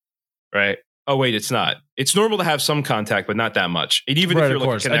normal, right? Oh wait, it's not. It's normal to have some contact, but not that much. And even if you're like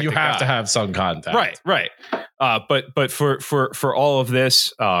a connected and you have guy, to have some contact, right. But for all of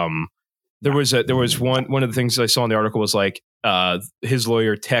this, there was one of the things I saw in the article was like his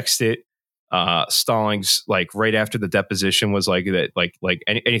lawyer texted Stallings like right after the deposition was like that like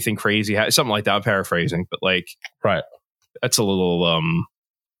anything crazy, something like that. I'm paraphrasing, but like right. That's a little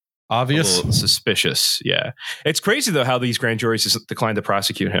obvious, a little suspicious. Yeah, it's crazy though how these grand juries just declined to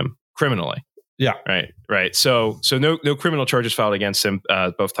prosecute him criminally. Yeah, right. So no criminal charges filed against him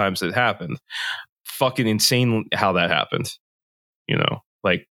both times it happened. Fucking insane how that happened.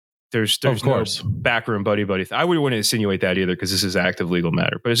 Like there's of course no backroom buddy. I wouldn't want to insinuate that either because this is active legal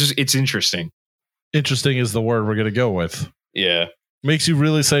matter. But it's interesting. Interesting is the word we're going to go with. Yeah, makes you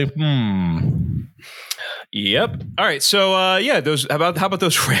really say Yep. All right. So those how about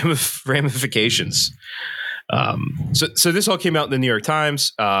those ramifications? So this all came out in the New York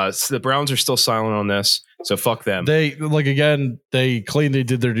Times. So the Browns are still silent on this. So fuck them. They claimed they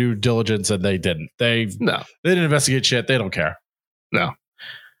did their due diligence and they didn't. They didn't investigate shit. They don't care. No.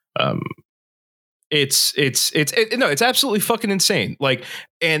 It's absolutely fucking insane. Like,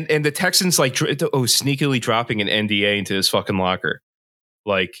 and the Texans sneakily dropping an NDA into his fucking locker.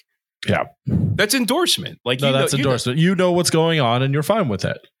 Like, yeah, that's endorsement. Like, that's endorsement. You know what's going on and you're fine with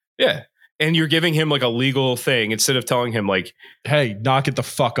it. Yeah. And you're giving him like a legal thing instead of telling him like, hey, knock it the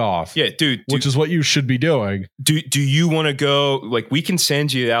fuck off. Yeah, dude. Which is what you should be doing. Do you want to go? Like, we can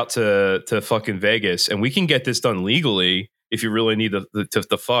send you out to fucking Vegas and we can get this done legally if you really need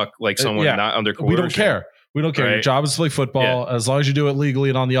to fuck like someone not under coercion. We don't care. Right? Your job is to play football. Yeah. As long as you do it legally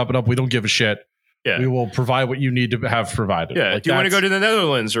and on the up and up, we don't give a shit. Yeah. We will provide what you need to have provided. Yeah. Do you want to go to the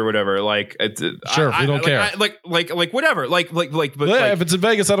Netherlands or whatever? Like, sure, we don't care. Like whatever. But if it's in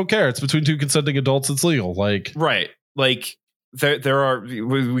Vegas, I don't care. It's between two consenting adults. It's legal. Like, right. Like there are,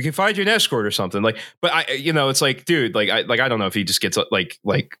 we can find you an escort or something. Like, but it's like, dude, I don't know if he just gets like.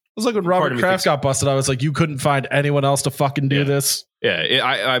 It was like when Robert Kraft got busted. I was like, you couldn't find anyone else to fucking do this.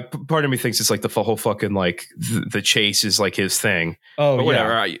 Yeah, part of me thinks it's like the whole fucking like the chase is like his thing. Oh, but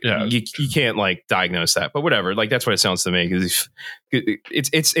whatever. You can't like diagnose that, but whatever. Like that's what it sounds to me because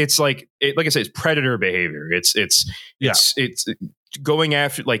it's like I said, it's predator behavior. It's going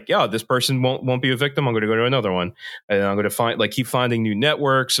after like this person won't be a victim. I'm going to go to another one, and I'm going to keep finding new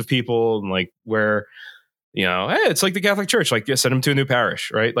networks of people and like where. Hey, it's like the Catholic Church. Like, send them to a new parish,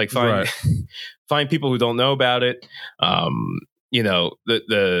 right? Like, find people who don't know about it.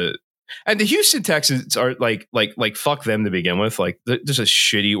 The And the Houston Texans are like fuck them to begin with. Like just a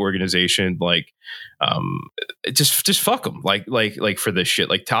shitty organization. Like, just fuck them. Like for this shit.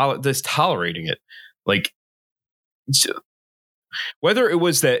 Like just tolerating it. Like, whether it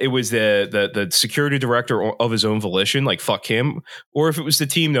was the security director of his own volition, like fuck him, or if it was the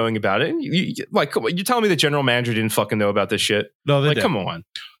team knowing about it. Like, come on, you're telling me the general manager didn't fucking know about this shit? No, they like, did. Come on,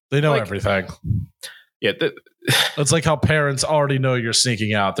 they know like, everything. Yeah, it's like how parents already know you're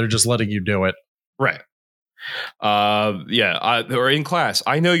sneaking out. They're just letting you do it. Right. Or in class,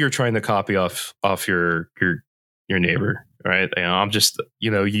 I know you're trying to copy off your neighbor. Right. I'm just,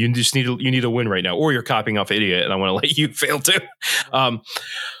 you just need a win right now, or you're copying off idiot, and I want to let you fail too.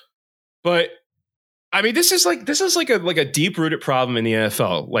 But I mean, this is like a deep rooted problem in the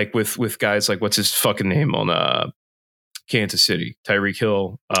NFL, like with guys like, what's his fucking name on Kansas City, Tyreek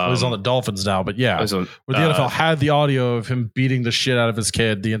Hill. He's on the Dolphins now, but yeah, where the NFL had the audio of him beating the shit out of his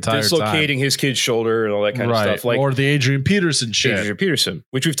kid the entire dislocating his kid's shoulder and all that kind of stuff, like, or the Adrian Peterson shit,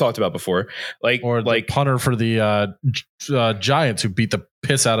 which we've talked about before, or the punter for the Giants who beat the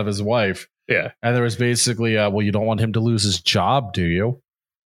piss out of his wife. Yeah, and there was basically, well, you don't want him to lose his job, do you?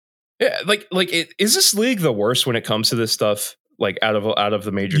 Yeah, is this league the worst when it comes to this stuff? Like out of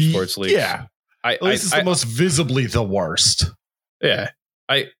the major sports leagues? Yeah. This is the most visibly the worst. Yeah,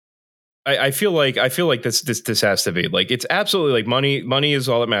 I feel like this has to be like, it's absolutely like money is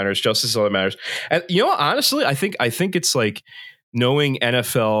all that matters, justice is all that matters. And honestly, I think it's like knowing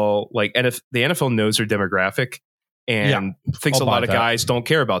NFL, like the NFL knows their demographic and thinks a lot of guys don't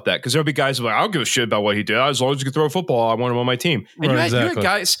care about that, because there'll be guys who are like, I don't give a shit about what he did, as long as he can throw a football, I want him on my team. And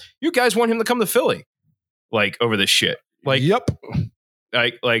you guys want him to come to Philly, like, over this shit. Like, yep,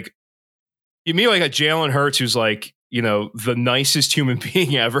 like. You mean like a Jalen Hurts who's like, the nicest human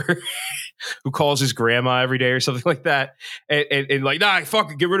being ever, who calls his grandma every day or something like that, and like, nah,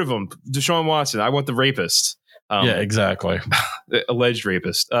 fuck it, get rid of him, Deshaun Watson. I want the rapist. Yeah, exactly. Alleged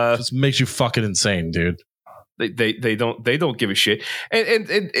rapist. Just makes you fucking insane, dude. They don't give a shit,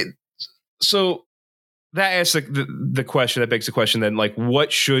 and so that asks the question. That begs the question then, like,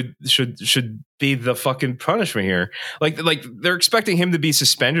 what should be the fucking punishment here? Like they're expecting him to be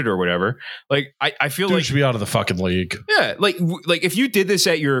suspended or whatever. Like, I feel Dude like should be out of the fucking league. Yeah, like if you did this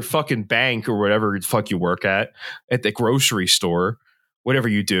at your fucking bank or whatever the fuck you work at the grocery store, whatever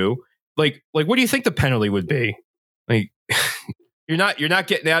you do, like what do you think the penalty would be? Like, you're not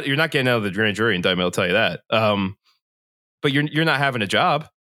getting out of the grand jury indictment, I'll tell you that. But you're not having a job.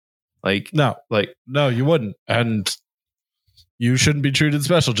 No, you wouldn't, and you shouldn't be treated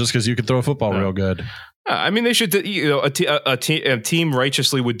special just because you can throw a football real good. I mean, they should. A team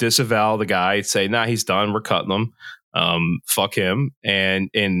righteously would disavow the guy, say, "Nah, he's done. We're cutting him. Fuck him."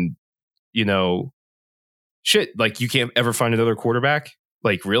 And shit. Like, you can't ever find another quarterback.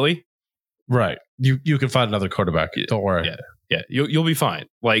 Like, really? Right. You can find another quarterback. Don't worry. Yeah. You'll be fine.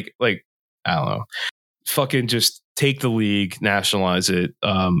 Like I don't know. Fucking just take the league, nationalize it,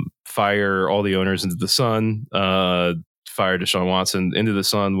 fire all the owners into the sun, fire Deshaun Watson into the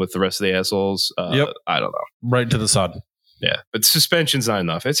sun with the rest of the assholes. Yep. I don't know. Right into the sun. Yeah, but suspension's not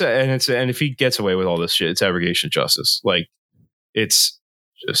enough. And if he gets away with all this shit, it's abrogation of justice. Like, it's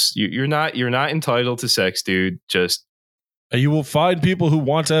just you're not entitled to sex, dude. Just. And you will find people who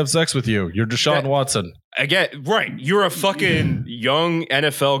want to have sex with you. You're Deshaun Watson. Again, right? You're a fucking young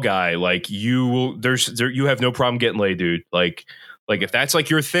NFL guy. Like, you have no problem getting laid, dude. Like if that's like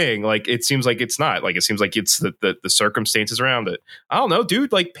your thing, like, it seems like it's not. Like, it seems like it's the circumstances around it. I don't know,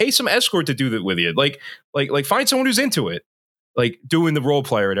 dude. Like, pay some escort to do that with you. Like find someone who's into it. Like, doing the role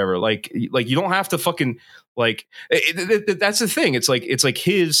play or whatever. Like you don't have to fucking like. That's the thing. It's like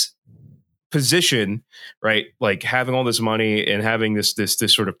his position, right? Like, having all this money and having this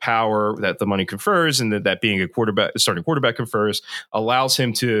sort of power that the money confers, and that being a starting quarterback confers, allows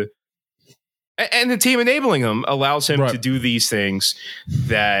him to, and the team enabling him allows him to do these things.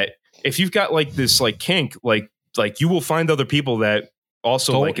 That if you've got like this like kink, like you will find other people that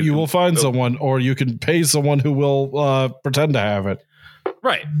also you will find someone, or you can pay someone who will pretend to have it.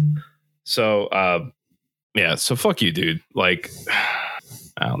 Right. So so fuck you, dude. Like,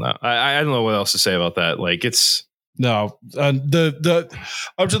 I don't know. I don't know what else to say about that. Like, it's no, the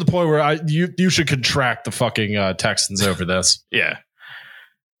up to the point where you should contract the fucking Texans over this. Yeah.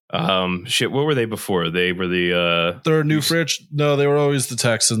 Shit. What were they before? They were they're a new Fritch. No, they were always the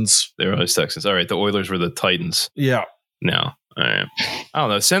Texans. They were always Texans. All right. The Oilers were the Titans. Yeah. No. All right. I don't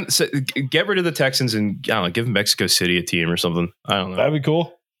know. Get rid of the Texans and, I don't know, give Mexico City a team or something. I don't know. That'd be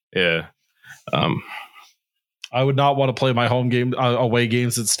cool. Yeah. I would not want to play my home game, away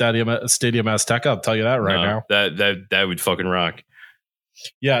games at Stadium Azteca. I'll tell you that right now. That would fucking rock.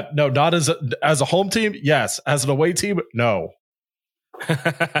 Yeah, no, not as a home team. Yes, as an away team, no.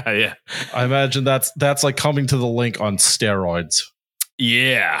 Yeah, I imagine that's like coming to the link on steroids.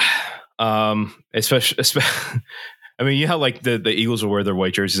 Yeah. Especially I mean, you know how like the Eagles will wear their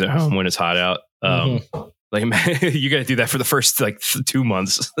white jerseys at home when it's hot out. Like, man, you got to do that for the first like 2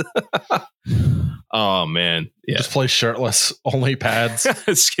 months. Oh man, yeah. Just play shirtless, only pads,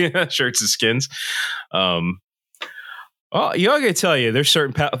 shirts and skins. Well, you know, I gotta tell you, there's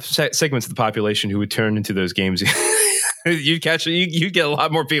certain segments of the population who would turn into those games. You get a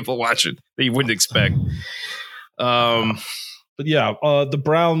lot more people watching that you wouldn't expect. But yeah, the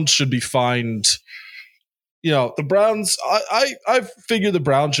Browns should be fined. You know, the Browns. I figure the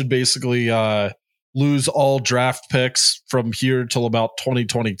Browns should basically lose all draft picks from here till about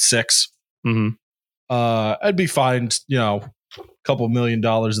 2026. Mm-hmm. I'd be fined, you know, a couple $1 million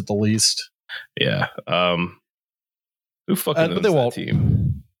at the least. Yeah. Who fucking owns that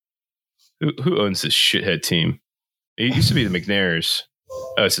team? Who owns this shithead team? It used to be the McNairs.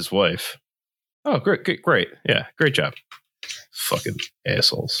 Oh, it's his wife. Oh, great. Yeah, great job. Fucking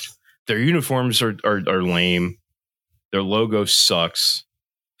assholes. Their uniforms are lame. Their logo sucks.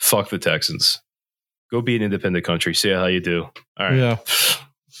 Fuck the Texans. Go be an independent country. See how you do. All right. Yeah.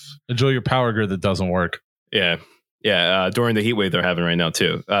 Enjoy your power grid that doesn't work. Yeah. During the heat wave they're having right now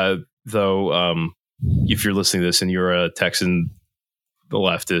too. Though, if you're listening to this and you're a Texan, the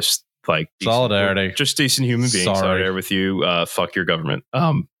leftist, like solidarity, just decent human beings, solidarity with you. Fuck your government.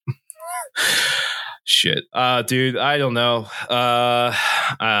 Shit, dude. I don't know. I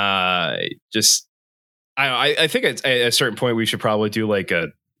think at a certain point we should probably do like a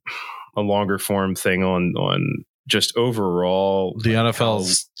longer form thing on just overall the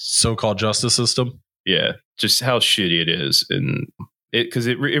NFL's so-called justice system. Yeah, just how shitty it is, and because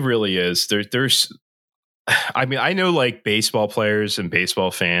it really is. There's I mean, I know like baseball players and baseball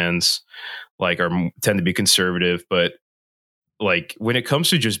fans like tend to be conservative, but like when it comes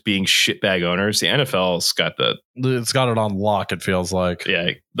to just being shitbag owners, the NFL's got it on lock. It feels like,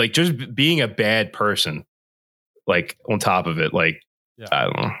 yeah, like just being a bad person, like on top of it, like I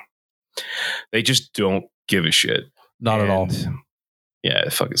don't know, they just don't give a shit, not at all. Yeah,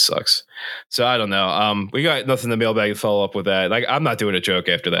 it fucking sucks. So I don't know. We got nothing to mailbag to follow up with that. Like, I'm not doing a joke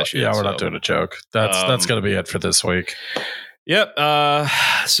after that shit. Yeah, we're not doing a joke. That's gonna be it for this week. Yep.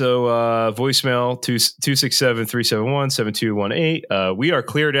 So voicemail 267-371-7218. We are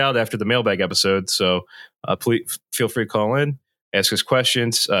cleared out after the mailbag episode, so please feel free to call in, ask us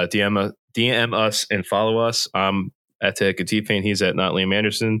questions, DM us, and follow us. I'm at Ted T-Pain. He's at Not Liam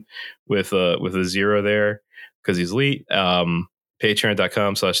Anderson with a 0 there because he's elite.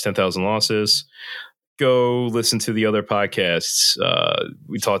 Patreon.com/10,000 losses. Go listen to the other podcasts.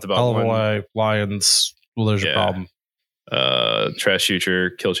 We talked about Illinois Lions. Well, there's your problem. Trash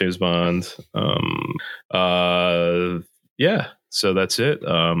Future, Kill James Bond. Yeah. So that's it.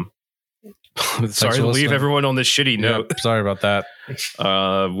 Sorry to leave everyone on this shitty note. Sorry about that.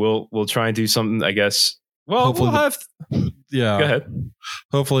 We'll try and do something, I guess. Well, hopefully go ahead.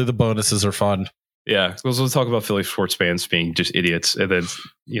 Hopefully the bonuses are fun. Yeah, we'll talk about Philly sports fans being just idiots, and then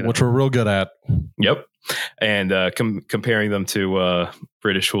which we're real good at. Yep, and comparing them to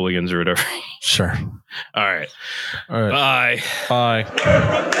British hooligans or whatever. Sure. All right. Bye. Bye.